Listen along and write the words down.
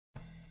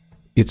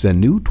It's a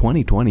new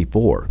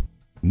 2024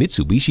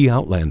 Mitsubishi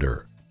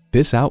Outlander.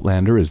 This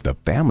Outlander is the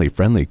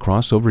family-friendly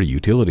crossover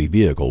utility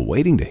vehicle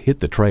waiting to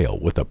hit the trail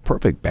with a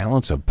perfect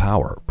balance of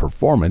power,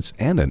 performance,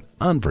 and an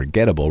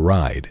unforgettable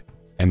ride.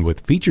 And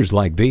with features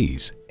like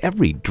these,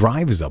 every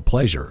drive is a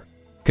pleasure.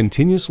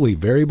 Continuously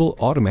variable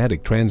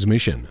automatic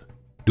transmission,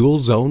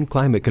 dual-zone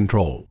climate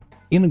control,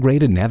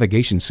 integrated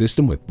navigation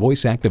system with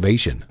voice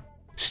activation,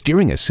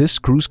 steering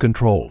assist cruise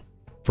control,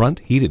 front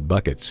heated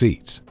bucket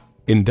seats,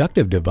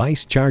 inductive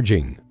device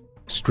charging,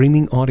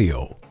 streaming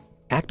audio,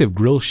 active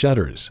grille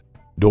shutters,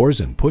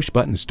 doors and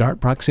push-button start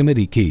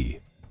proximity key,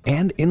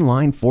 and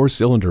inline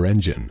 4-cylinder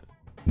engine.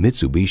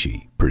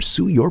 Mitsubishi,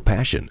 pursue your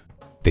passion.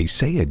 They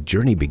say a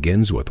journey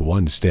begins with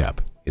one step.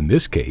 In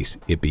this case,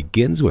 it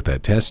begins with a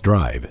test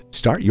drive.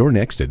 Start your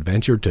next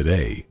adventure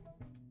today.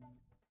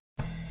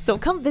 So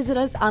come visit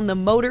us on the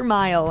Motor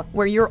Mile,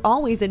 where you're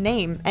always a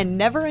name and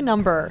never a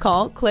number.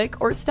 Call,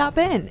 click, or stop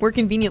in. We're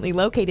conveniently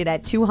located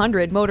at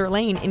 200 Motor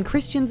Lane in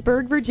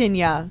Christiansburg,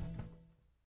 Virginia.